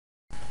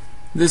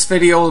This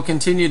video will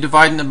continue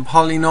dividing a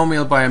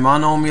polynomial by a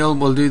monomial.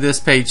 We'll do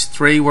this page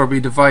 3 where we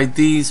divide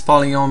these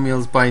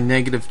polynomials by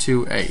negative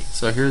 2a.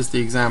 So here's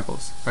the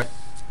examples, right?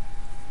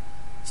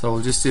 So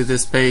we'll just do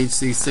this page,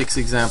 these 6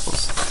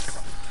 examples.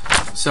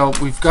 So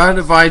we've got to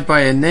divide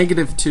by a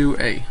negative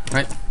 2a,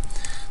 right?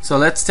 So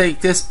let's take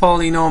this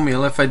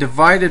polynomial. If I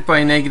divide it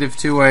by negative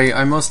 2a,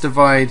 I must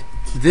divide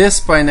this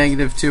by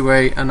negative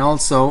 2a and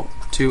also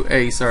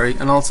 2a, sorry,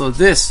 and also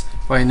this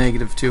by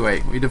negative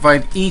 2a. We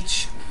divide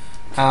each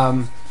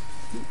term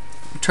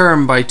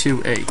by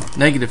 2a,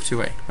 negative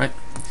 2a, right?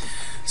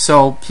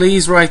 So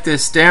please write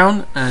this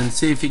down and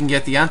see if you can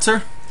get the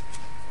answer.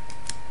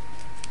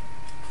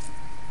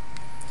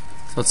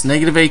 So it's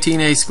negative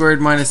 18a squared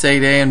minus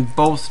 8a, and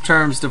both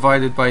terms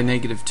divided by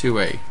negative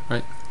 2a,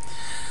 right?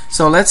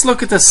 So let's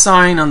look at the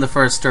sign on the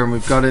first term.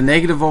 We've got a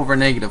negative over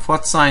negative.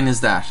 What sign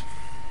is that?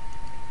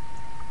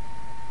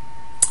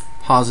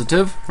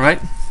 Positive,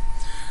 right?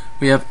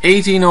 We have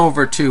 18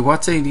 over 2.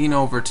 What's 18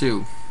 over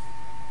 2?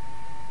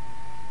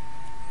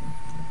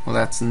 Well,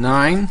 that's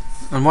 9.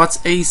 And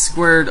what's a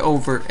squared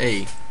over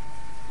a?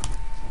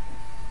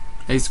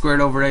 A squared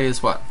over a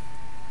is what?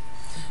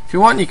 If you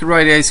want, you could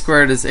write a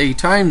squared as a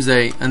times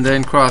a and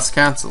then cross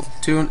cancel.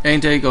 2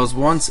 ain't a goes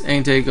once,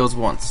 ain't a goes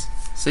once.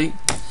 See?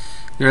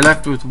 You're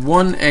left with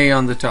 1a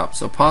on the top,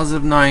 so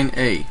positive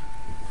 9a.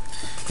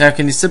 Now,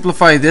 can you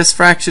simplify this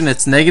fraction?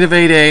 It's negative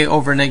 8a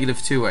over negative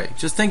 2a.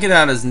 Just think of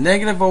that as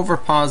negative over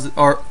positive,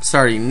 or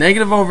sorry,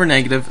 negative over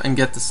negative, and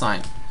get the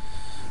sign.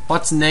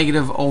 What's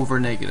negative over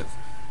negative?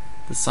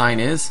 The sign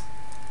is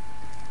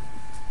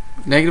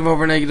negative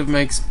over negative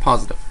makes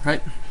positive,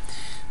 right?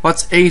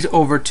 What's 8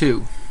 over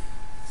 2?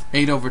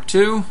 8 over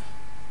 2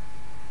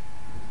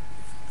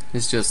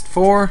 is just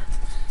 4,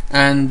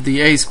 and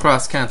the a's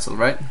cross cancel,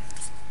 right?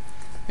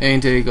 A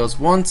into a goes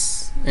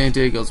once, a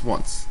into a goes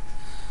once.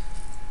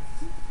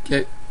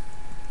 Okay,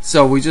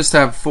 so we just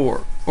have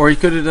 4. Or you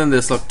could have done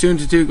this. Look, 2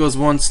 into 2 goes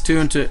once, 2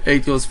 into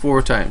 8 goes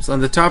 4 times. On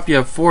the top you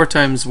have 4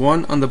 times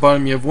 1, on the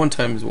bottom you have 1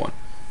 times 1.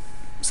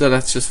 So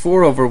that's just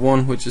 4 over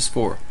 1, which is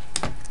 4.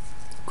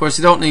 Of course,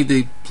 you don't need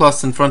the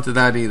plus in front of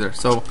that either.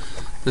 So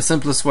the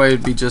simplest way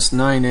would be just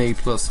 9a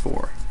plus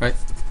 4, right?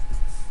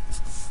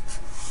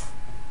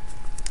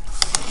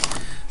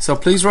 So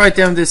please write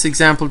down this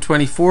example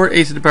 24,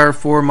 a to the power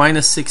 4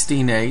 minus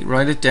 16a.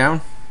 Write it down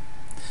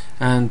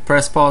and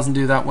press pause and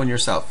do that one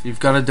yourself.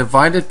 You've got to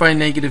divide it by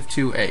negative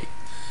 2a.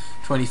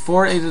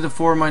 24 a to the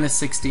 4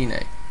 minus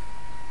 16a.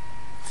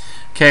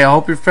 Okay, I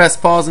hope you've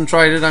pressed pause and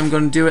tried it. I'm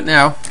going to do it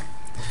now.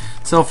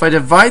 So if I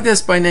divide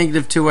this by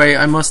negative 2a,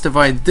 I must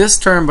divide this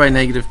term by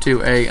negative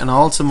 2a, and I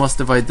also must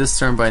divide this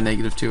term by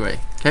negative 2a.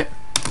 Okay?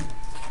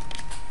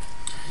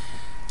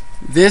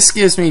 This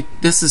gives me,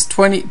 this is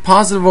 20,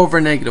 positive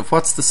over negative.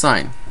 What's the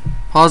sign?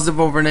 Positive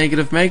over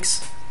negative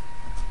makes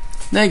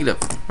negative,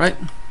 right?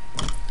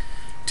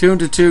 2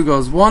 into 2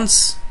 goes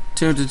once,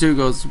 2 into 2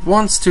 goes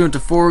once, 2 into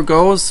 4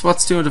 goes,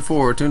 what's 2 into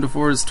 4? 2 into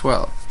 4 is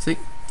 12. See?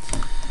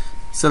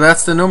 So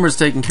that's the numbers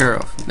taken care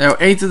of. Now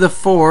a to the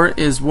 4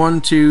 is 1,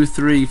 2,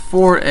 3,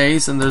 4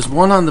 a's, and there's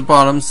 1 on the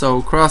bottom,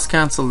 so cross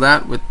cancel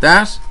that with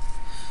that,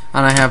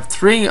 and I have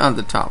 3 on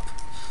the top.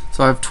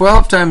 So I have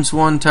 12 times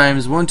 1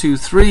 times 1, 2,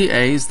 3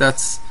 a's,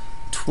 that's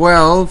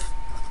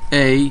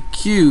 12a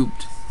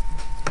cubed,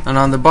 and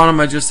on the bottom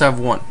I just have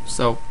 1,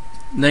 so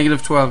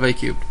negative 12a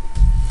cubed.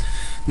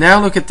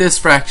 Now look at this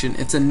fraction.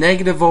 It's a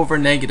negative over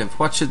negative.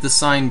 What should the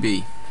sign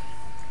be?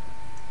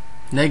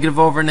 Negative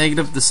over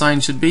negative, the sign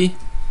should be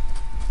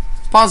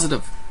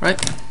positive, right?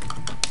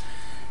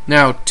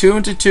 Now 2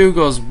 into 2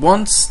 goes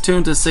once, 2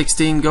 into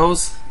 16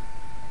 goes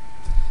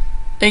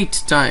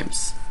 8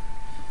 times.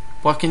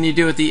 What can you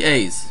do with the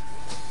a's?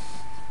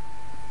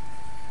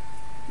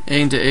 A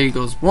into a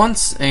goes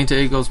once, a into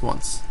a goes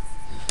once.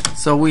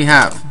 So we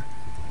have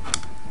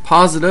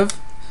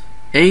positive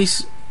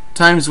 8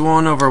 times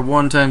 1 over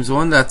 1 times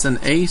 1, that's an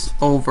 8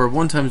 over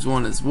 1 times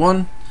 1 is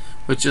 1,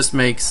 which just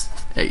makes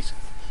 8.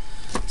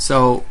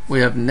 So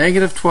we have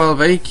negative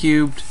 12a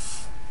cubed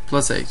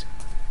plus 8.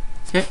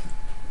 Okay.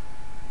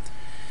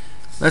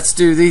 Let's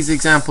do these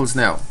examples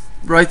now.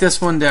 Write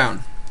this one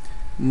down.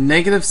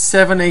 Negative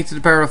 7a to the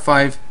power of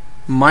 5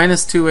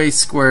 minus 2a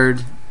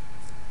squared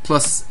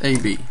plus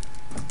ab.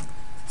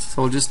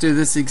 So we'll just do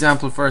this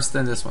example first,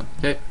 then this one.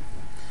 Okay.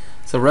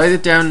 So write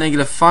it down.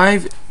 Negative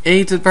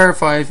 5a to the power of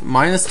 5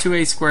 minus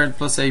 2a squared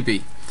plus ab.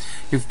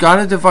 You've got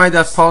to divide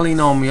that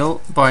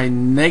polynomial by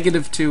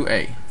negative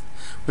 2a,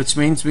 which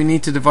means we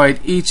need to divide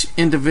each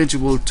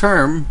individual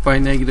term by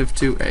negative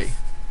 2a.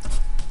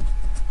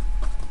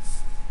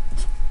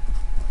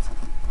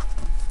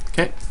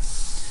 Okay.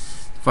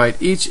 Divide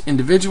each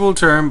individual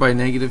term by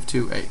negative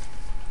 2a.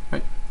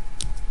 Right.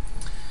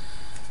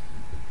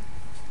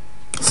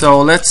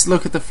 So let's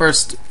look at the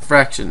first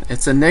fraction.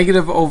 It's a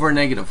negative over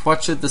negative.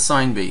 What should the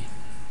sign be?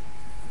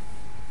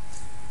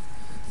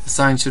 The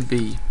sign should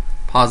be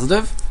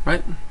positive,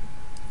 right?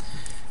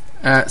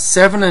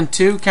 7 and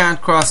 2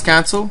 can't cross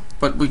cancel,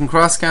 but we can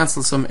cross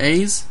cancel some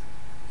a's.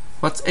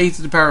 What's a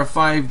to the power of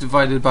 5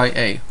 divided by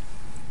a?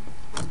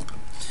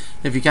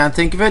 If you can't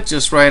think of it,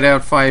 just write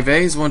out 5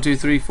 a's, 1, 2,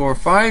 3, 4,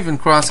 5, and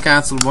cross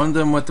cancel one of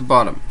them with the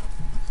bottom.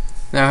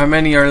 Now how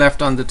many are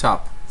left on the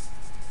top?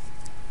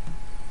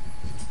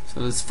 So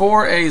there's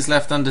 4 a's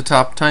left on the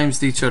top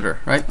times each other,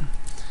 right?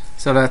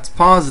 So that's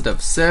positive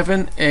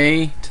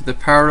 7a to the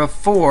power of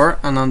 4,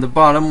 and on the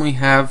bottom we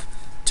have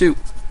 2.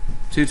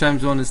 2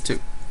 times 1 is 2.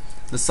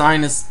 The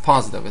sign is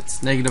positive,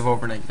 it's negative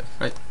over negative,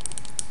 right?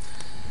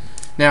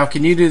 Now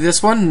can you do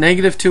this one?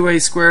 Negative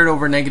 2a squared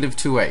over negative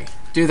 2a.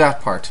 Do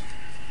that part.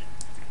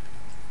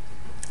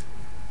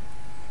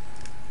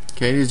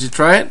 Okay, did you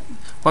try it?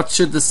 What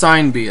should the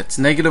sign be? It's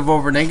negative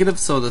over negative,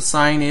 so the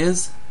sign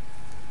is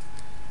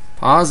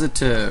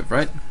positive,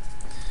 right?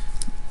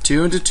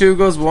 2 into 2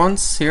 goes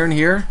once, here and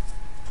here.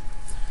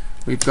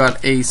 We've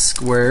got a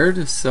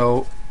squared,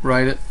 so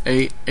write it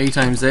a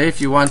times a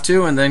if you want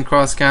to, and then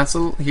cross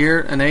cancel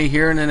here, an a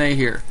here, and an a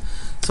here.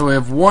 So we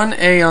have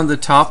 1a on the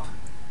top,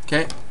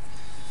 okay,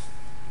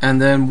 and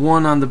then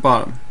 1 on the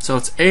bottom. So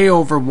it's a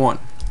over 1,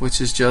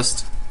 which is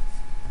just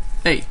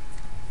a. You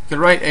could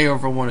write a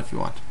over 1 if you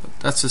want, but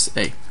that's just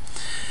a.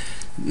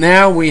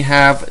 Now we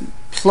have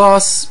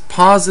plus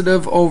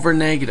positive over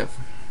negative.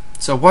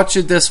 So what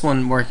should this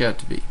one work out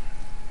to be?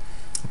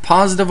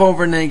 Positive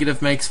over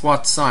negative makes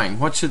what sign?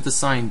 What should the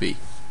sign be?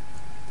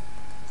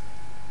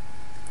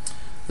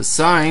 The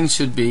sign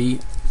should be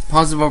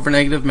positive over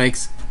negative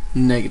makes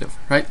negative,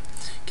 right?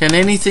 Can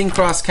anything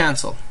cross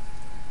cancel?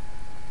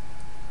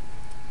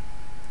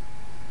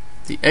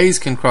 The a's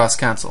can cross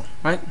cancel,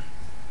 right?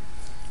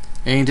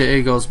 A into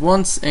a goes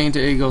once, a into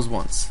a goes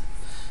once.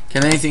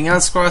 Can anything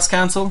else cross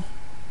cancel?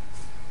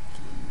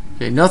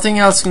 Okay, nothing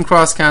else can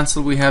cross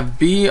cancel. We have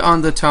b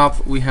on the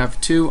top, we have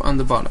 2 on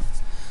the bottom.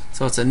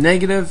 So it's a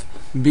negative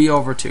b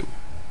over 2.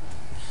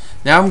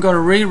 Now I'm going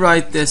to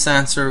rewrite this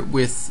answer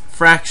with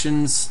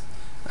fractions,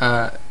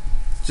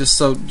 just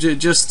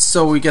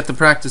so we get the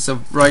practice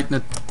of writing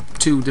it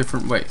 2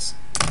 different ways.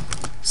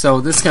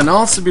 So this can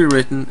also be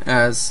written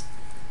as,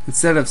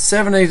 instead of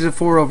 7a to the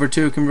 4 over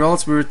 2, it can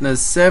also be written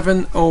as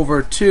 7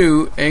 over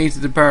 2 a to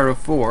the power of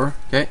 4,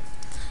 okay,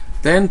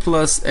 then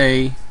plus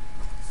a,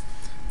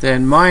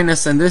 then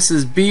minus, and this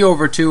is b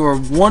over 2, or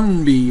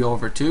 1b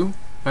over 2,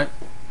 right?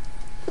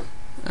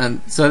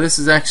 And so this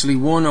is actually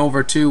 1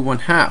 over 2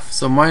 1/2,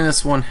 so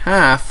minus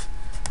 1/2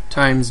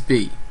 times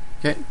b,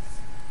 okay?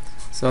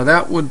 So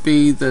that would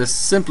be the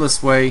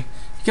simplest way.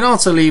 You can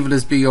also leave it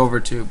as b over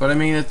 2, but I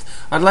mean,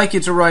 I'd like you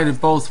to write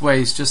it both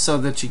ways just so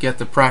that you get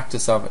the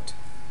practice of it.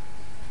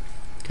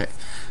 Okay,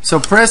 so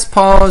press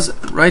pause,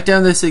 write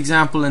down this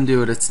example and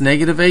do it. It's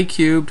negative a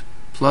cubed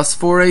plus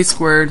 4a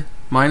squared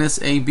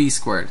minus ab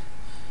squared.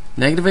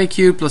 Negative a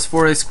cubed plus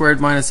 4a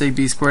squared minus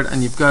ab squared,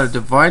 and you've got to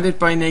divide it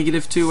by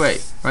negative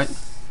 2a, right?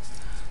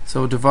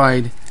 So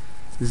divide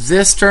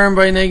this term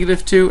by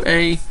negative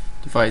 2a,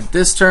 divide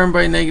this term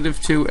by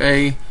negative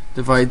 2a,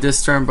 divide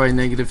this term by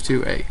negative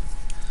 2a.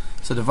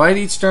 So divide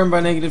each term by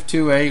negative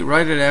 2a,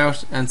 write it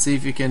out, and see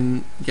if you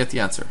can get the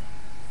answer.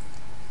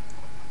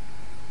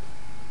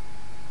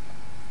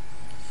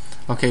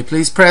 Okay,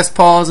 please press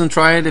pause and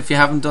try it if you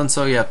haven't done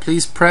so yet.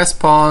 Please press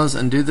pause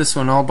and do this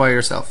one all by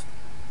yourself.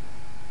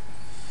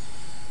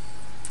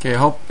 Okay, I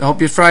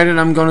hope you tried it.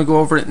 I'm going to go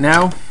over it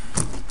now.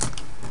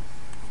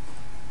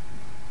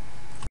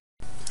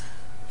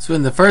 So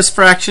in the first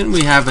fraction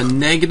we have a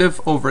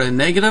negative over a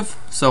negative.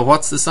 So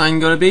what's the sign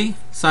going to be?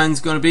 Sign's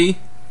going to be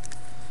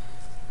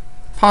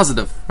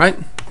positive, right?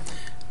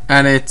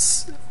 And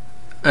it's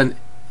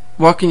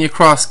what can you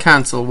cross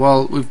cancel?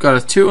 Well, we've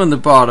got a 2 on the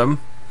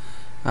bottom.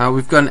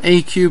 We've got an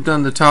a cubed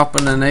on the top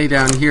and an a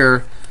down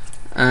here.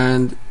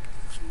 And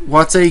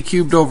what's a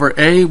cubed over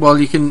a? Well,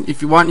 you can,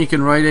 if you want, you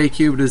can write a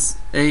cubed as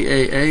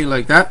a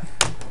like that,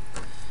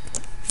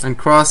 and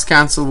cross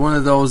cancel one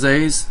of those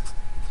a's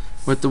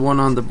with the one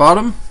on the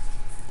bottom.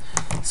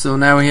 So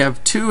now we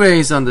have 2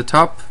 a's on the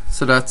top,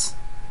 so that's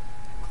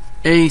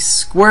a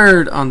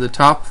squared on the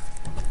top,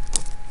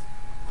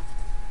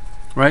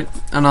 right?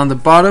 And on the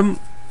bottom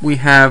we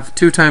have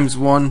 2 times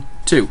 1,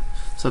 2.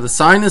 So the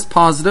sign is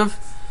positive.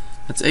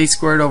 That's a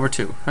squared over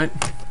 2, right?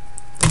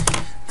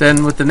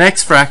 Then with the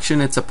next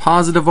fraction, it's a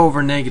positive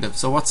over negative.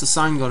 So what's the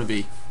sign going to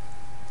be?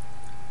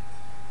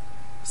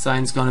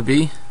 Sign's going to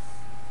be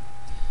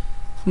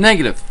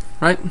negative,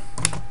 right?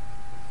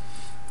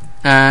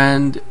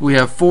 And we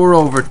have 4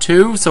 over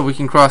 2, so we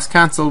can cross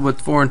cancel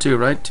with 4 and 2,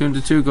 right? 2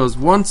 into 2 goes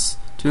once,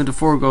 2 into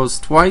 4 goes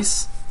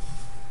twice.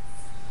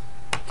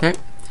 Okay,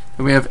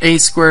 and we have a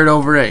squared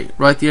over a.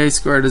 Write the a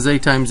squared as a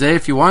times a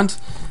if you want.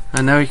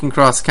 And now we can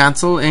cross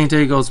cancel. A into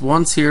a goes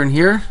once here and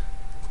here.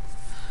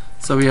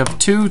 So we have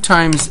 2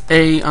 times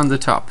a on the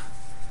top.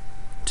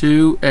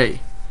 2a.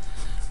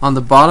 On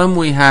the bottom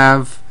we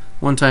have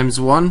 1 times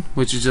 1,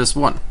 which is just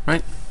 1,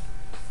 right?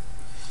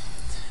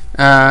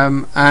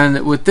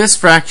 And with this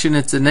fraction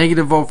it's a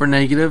negative over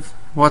negative.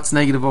 What's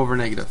negative over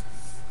negative?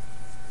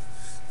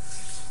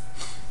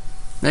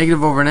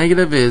 Negative over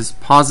negative is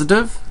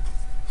positive.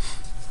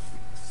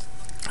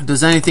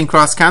 Does anything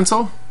cross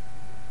cancel?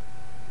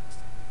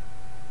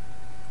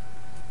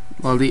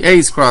 Well, the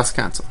a's cross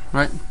cancel,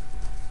 right?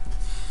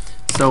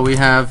 So we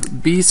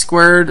have b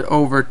squared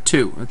over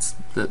 2. It's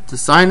the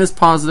sign is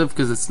positive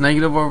because it's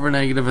negative over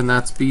negative, and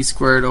that's b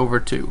squared over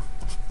 2.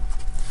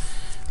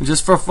 And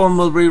just for fun,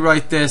 we'll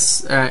rewrite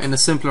this in a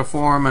simpler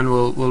form, and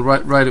we'll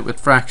write it with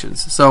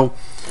fractions. So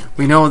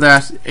we know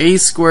that a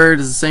squared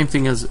is the same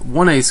thing as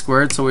 1a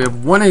squared, so we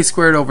have 1a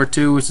squared over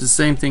 2, which is the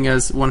same thing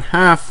as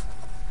 1/2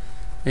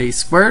 a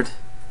squared.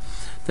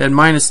 Then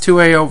minus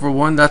 2a over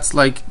 1, that's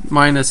like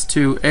minus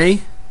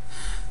 2a.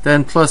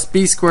 Then plus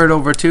b squared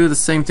over 2, the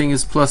same thing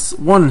as plus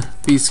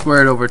 1b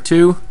squared over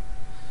 2.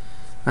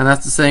 And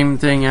that's the same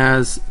thing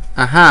as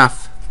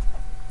 1/2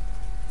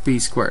 b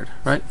squared,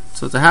 right?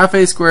 So it's 1/2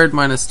 a squared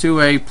minus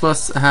 2a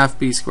plus 1/2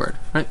 b squared,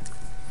 right?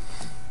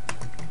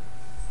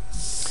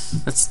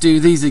 Let's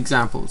do these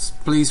examples.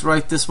 Please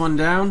write this one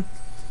down.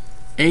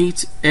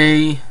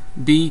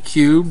 8ab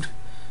cubed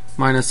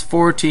minus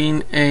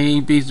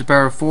 14ab to the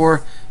power of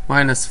 4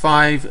 minus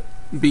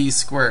 5b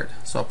squared.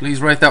 So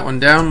please write that one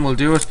down. We'll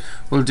do it.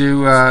 We'll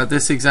do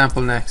this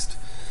example next.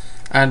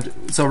 And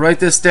so write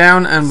this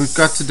down, and we've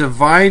got to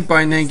divide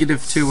by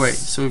negative 2a.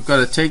 So we've got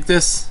to take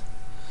this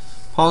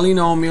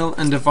polynomial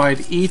and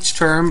divide each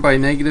term by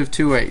negative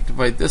 2a.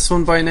 Divide this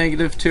one by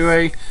negative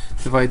 2a,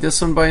 divide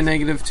this one by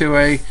negative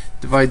 2a,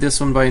 divide this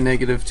one by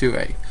negative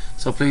 2a.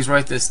 So please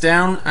write this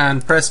down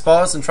and press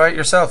pause and try it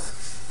yourself.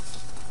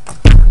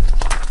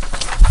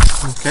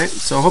 Okay,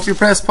 so I hope you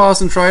press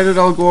pause and tried it.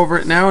 I'll go over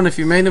it now, and if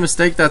you made a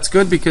mistake, that's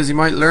good, because you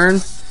might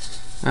learn,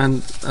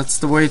 and that's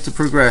the way to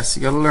progress.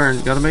 You gotta learn,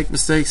 you gotta make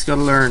mistakes, you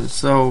gotta learn.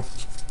 So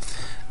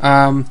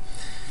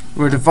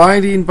we're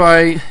dividing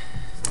by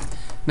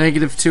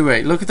negative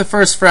 2a. Look at the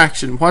first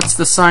fraction. What's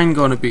the sign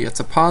going to be?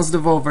 It's a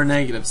positive over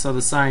negative, so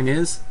the sign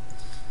is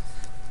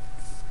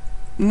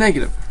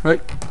negative,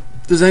 right?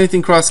 Does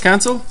anything cross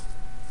cancel?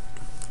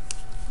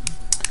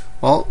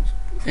 Well,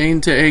 a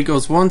into a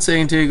goes once, a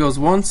into a goes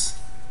once,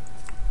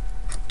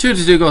 2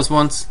 into 2 goes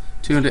once,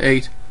 2 into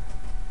 8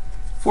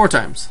 4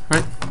 times,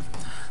 right?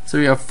 So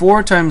we have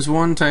 4 times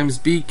 1 times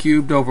b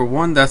cubed over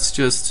 1. That's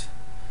just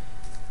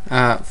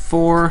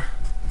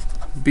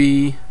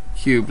 4b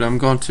cubed. I'm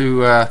going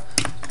to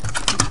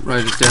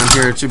write it down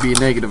here. It should be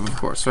negative, of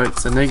course, right?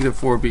 It's a negative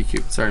 4b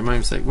cubed. Sorry, my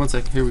mistake. 1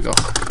 second. Here we go.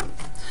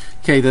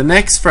 Okay, the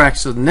next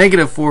fraction, so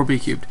negative 4b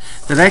cubed.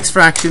 The next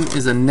fraction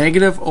is a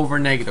negative over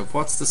negative.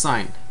 What's the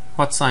sign?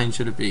 What sign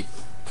should it be?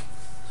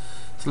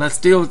 So let's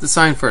deal with the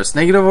sign first.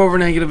 Negative over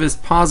negative is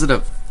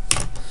positive.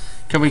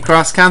 Can we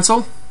cross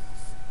cancel?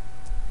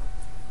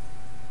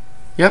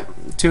 Yep.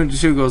 2 into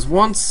 2 goes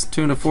once.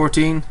 2 into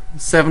 14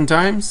 7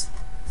 times.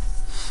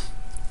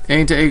 A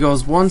into a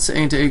goes once. A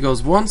into a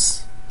goes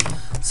once.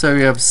 So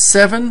we have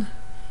 7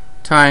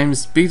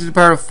 times b to the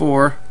power of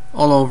 4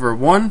 all over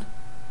 1,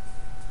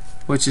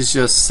 which is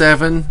just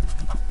 7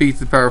 b to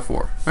the power of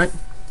 4, right?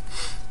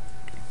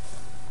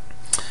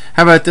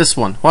 How about this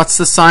one? What's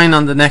the sign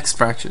on the next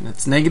fraction?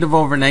 It's negative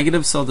over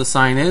negative, so the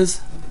sign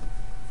is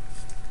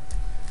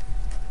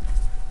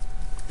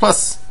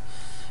plus.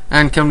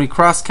 And can we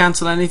cross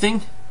cancel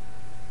anything?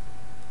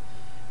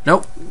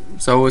 Nope.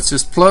 So it's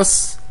just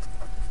plus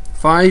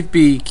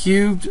 5b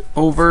cubed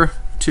over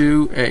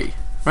 2a,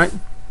 right?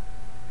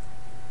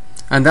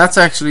 And that's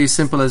actually as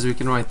simple as we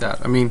can write that.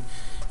 I mean,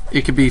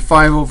 it could be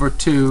 5 over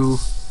 2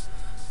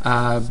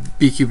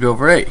 b cubed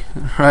over a,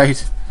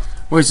 right?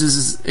 Which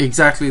is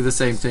exactly the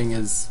same thing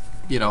as,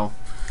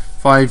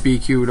 5b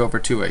cubed over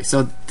 2a.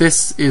 So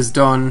this is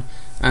done,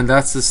 and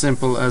that's as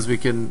simple as we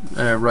can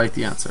write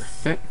the answer.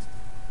 Okay.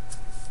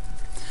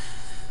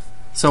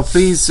 So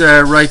please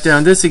write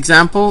down this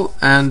example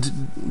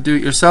and do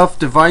it yourself.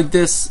 Divide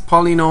this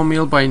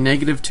polynomial by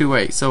negative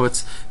 2a. So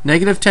it's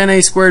negative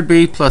 10a squared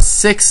b plus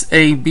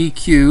 6ab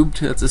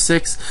cubed, that's a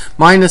 6,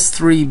 minus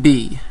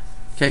 3b.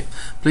 Okay.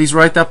 Please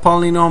write that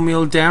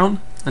polynomial down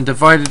and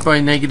divide it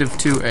by negative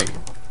 2a.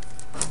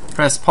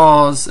 Press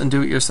pause and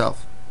do it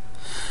yourself.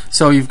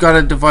 So you've got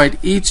to divide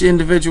each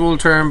individual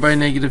term by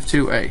negative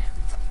 2a.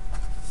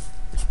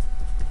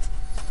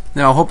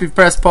 Now I hope you've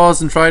pressed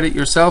pause and tried it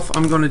yourself.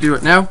 I'm going to do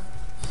it now.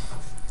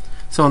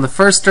 So in the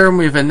first term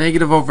we have a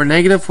negative over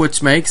negative,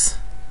 which makes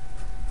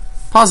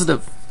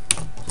positive.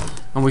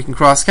 And we can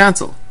cross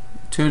cancel.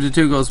 2 into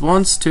 2 goes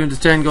once, 2 into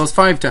 10 goes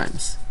 5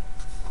 times.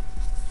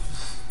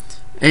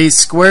 A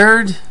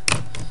squared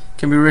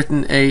can be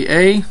written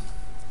AA.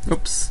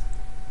 Oops.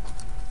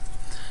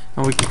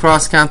 And we can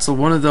cross cancel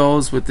one of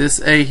those with this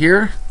a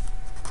here,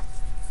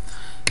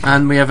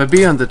 and we have a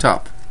b on the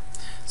top.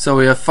 So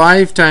we have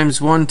 5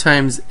 times 1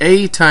 times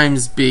a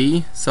times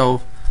b,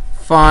 so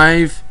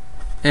 5ab,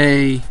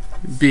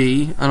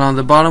 and on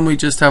the bottom we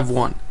just have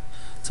 1.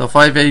 So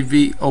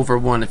 5ab over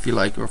 1 if you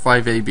like, or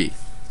 5ab.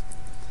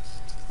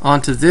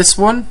 On to this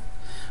one.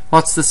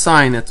 What's the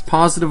sign? It's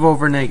positive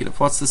over negative.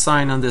 What's the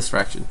sign on this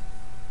fraction?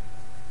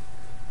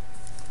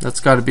 That's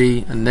got to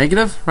be a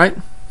negative, right?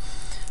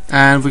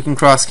 And we can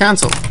cross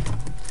cancel.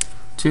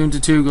 2 into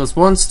 2 goes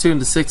once, 2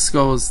 into 6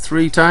 goes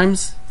 3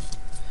 times.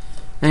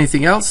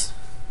 Anything else?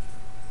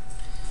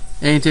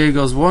 A into a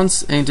goes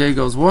once, A into a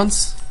goes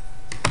once.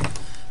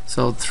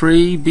 So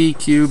 3b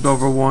cubed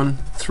over 1,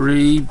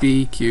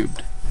 3b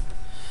cubed.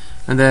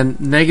 And then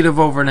negative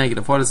over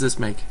negative, what does this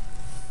make?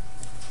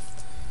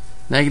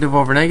 Negative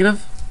over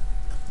negative?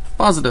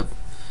 Positive.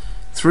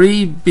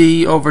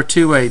 3b over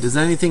 2a. Does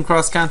anything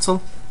cross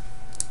cancel?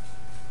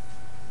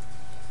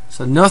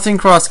 So nothing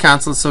cross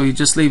cancels, so you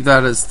just leave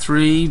that as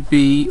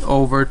 3b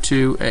over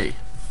 2a.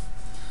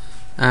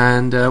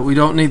 And we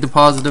don't need the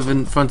positive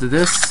in front of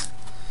this,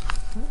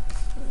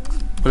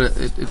 but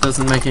it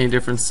doesn't make any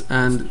difference,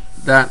 and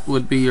that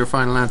would be your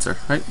final answer,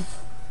 right?